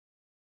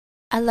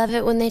I love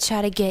it when they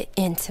try to get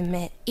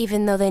intimate,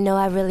 even though they know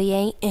I really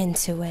ain't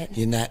into it.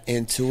 You're not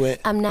into it?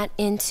 I'm not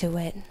into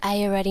it.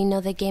 I already know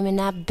the game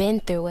and I've been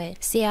through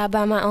it. See, I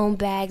buy my own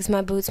bags,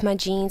 my boots, my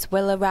jeans.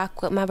 Will a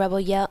rock with my rebel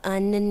yell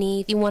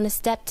underneath. You wanna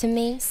step to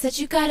me? Said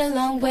you got a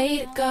long way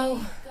to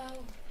go.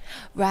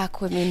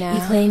 Rock with me now.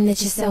 You claim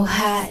that you're so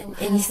hot,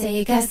 and you say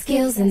you got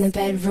skills in the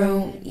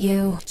bedroom.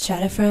 You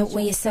try to front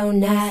when you're so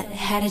not.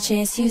 Had a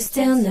chance, you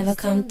still never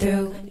come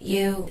through.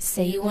 You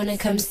say you wanna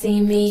come see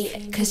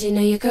me, cause you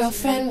know your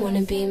girlfriend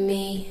wanna be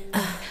me.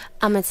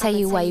 I'ma tell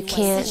you why you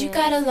can't. Said you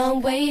got a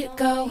long way to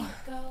go.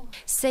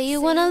 Say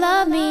you wanna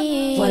love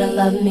me,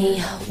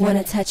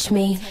 wanna touch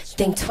me.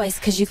 Think twice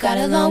cause you got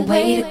a long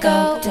way to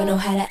go. Don't know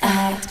how to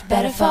act,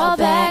 better fall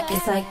back.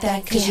 It's like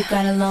that cause you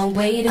got a long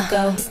way to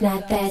go. It's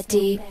not that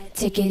deep,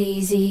 take it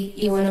easy.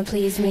 You wanna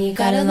please me,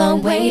 got a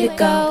long way to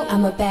go.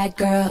 I'm a bad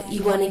girl,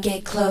 you wanna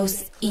get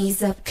close.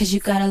 Ease up cause you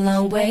got a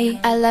long way.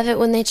 I love it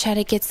when they try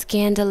to get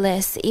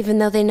scandalous, even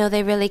though they know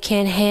they really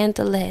can't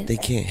handle it. They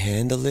can't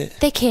handle it?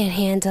 They can't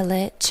handle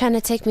it. Trying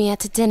to take me out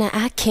to dinner,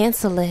 I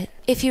cancel it.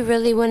 If you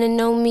really wanna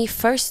know me,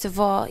 first of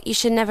all, you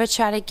should never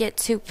try to get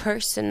too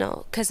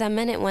personal, cause I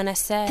meant it when I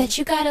said that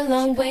you got a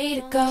long way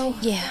to go.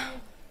 Yeah.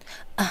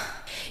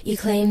 You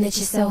claim that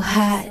you're so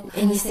hot,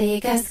 and you say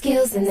you got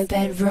skills in the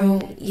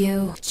bedroom.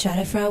 You try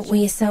to front when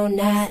you're so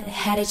not.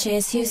 Had a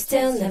chance, you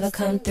still never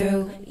come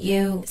through.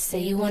 You say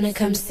you wanna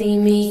come see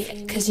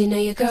me, cause you know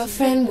your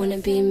girlfriend wanna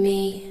be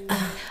me.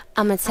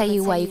 I'ma tell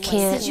you why you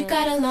can't. Said you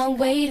got a long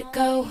way to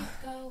go.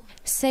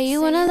 Say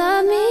you wanna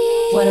love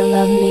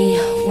me,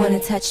 wanna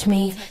touch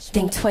me.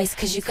 Think twice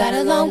cause you got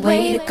a long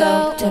way to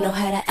go. Don't know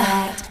how to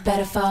act,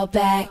 better fall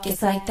back.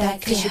 It's like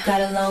that cause you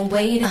got a long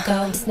way to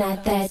go. It's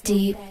not that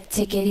deep,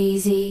 take it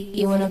easy.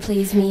 You wanna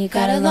please me, you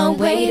got a long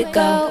way to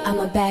go. I'm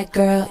a bad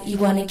girl, you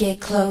wanna get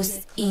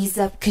close. Ease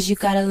up cause you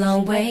got a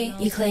long way.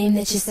 You claim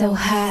that you're so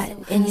hot,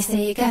 and you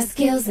say you got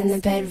skills in the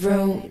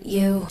bedroom.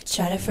 You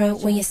try to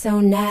front when you're so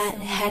not.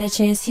 Had a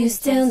chance, you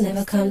still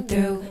never come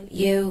through.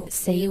 You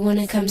say you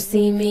wanna come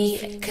see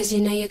me, cause you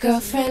know your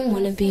girlfriend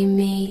wanna be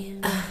me.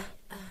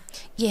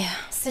 Yeah.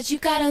 Said you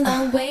got a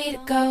long way to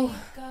go.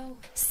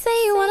 Say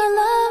you wanna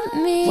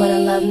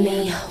love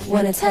me,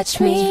 wanna touch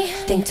me.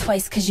 Think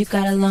twice cause you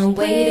got a long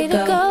way to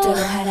go. Don't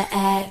know how to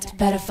act,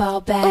 better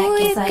fall back.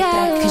 It's like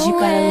that cause you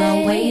got a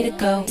long way to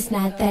go. It's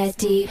not that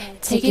deep,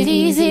 take it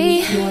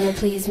easy. You wanna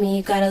please me,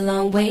 you got a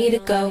long way to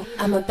go.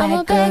 I'm a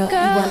bad girl,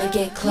 you wanna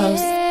get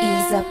close.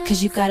 Ease up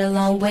cause you got a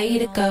long way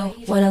to go.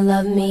 Wanna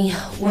love me,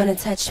 wanna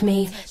touch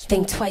me.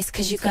 Think twice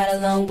cause you got a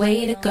long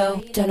way to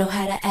go. Don't know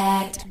how to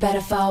act,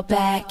 better fall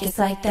back. It's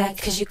like that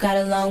cause you got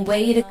a long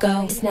way to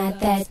go. It's not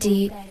that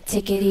deep,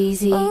 take it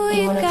easy. You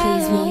wanna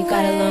please me, you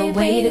got a long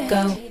way to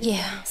go.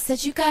 Yeah,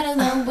 said you got a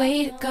long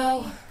way to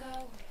go.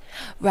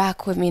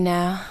 Rock with me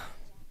now.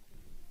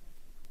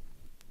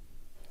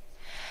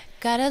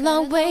 Got a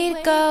long way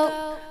to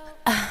go.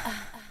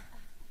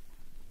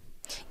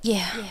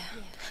 Yeah.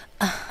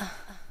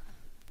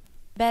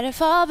 Better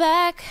fall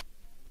back.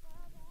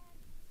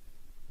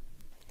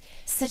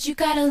 Said you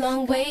got a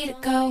long way to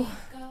go.